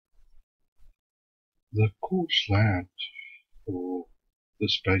The course layout for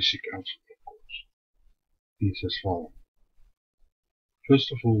this basic algebra course is as follows.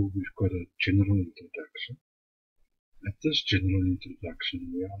 First of all, we've got a general introduction. At this general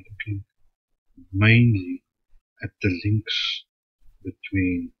introduction, we are looking mainly at the links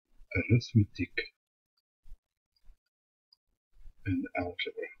between arithmetic and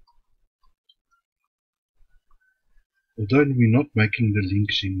algebra. Although we're not making the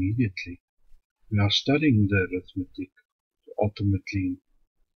links immediately, we are studying the arithmetic to ultimately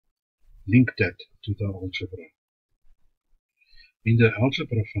link that to the algebra. In the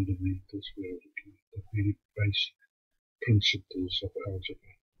algebra fundamentals, we are looking at the very basic principles of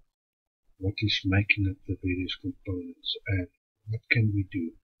algebra. What is making up the various components and what can we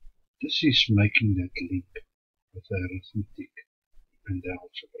do? This is making that link with the arithmetic and the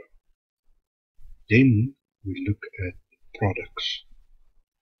algebra. Then we look at products.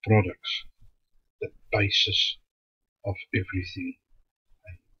 Products, the basis of everything.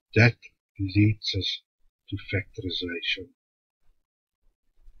 And that leads us to factorization.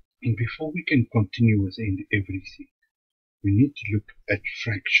 And before we can continue with everything, we need to look at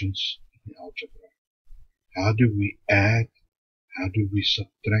fractions in algebra. How do we add? How do we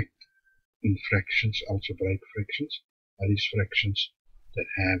subtract in fractions, algebraic fractions? That is fractions that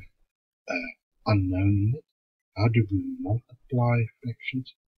have unknown in it. How do we multiply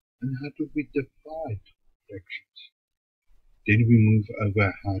fractions? And how do we divide fractions? Then we move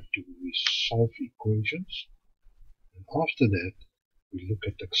over how do we solve equations. And after that, we look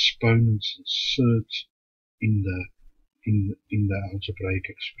at exponents and surds in the algebraic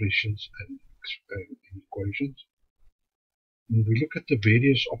expressions and equations. And we look at the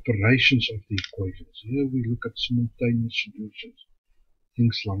various operations of the equations. Here we look at simultaneous solutions,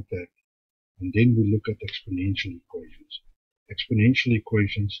 things like that. And then we look at exponential equations. Exponential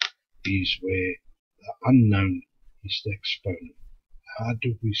equations is where the unknown is the exponent. How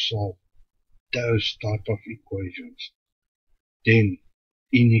do we solve those type of equations? Then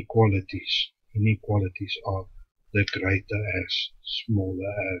inequalities. Inequalities are the greater as,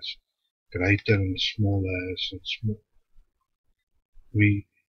 smaller as, greater and smaller as, and small. We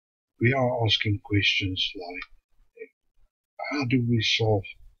are asking questions like, how do we solve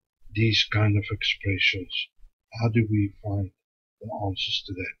these kind of expressions? How do we find the answers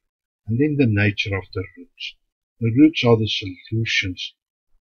to that? And then the nature of the roots. The roots are the solutions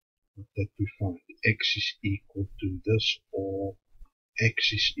that we find. X is equal to this, or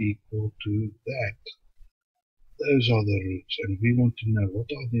X is equal to that. Those are the roots, and we want to know what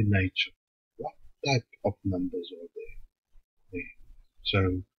are their nature. What type of numbers are there?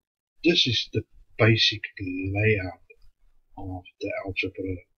 So this is the basic layout of the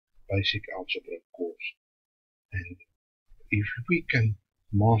basic algebra course. And if we can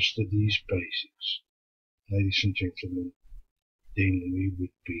master these basics, ladies and gentlemen, then we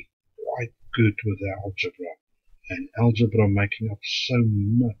would be quite good with algebra. And algebra making up so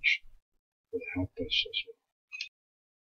much will help us as well.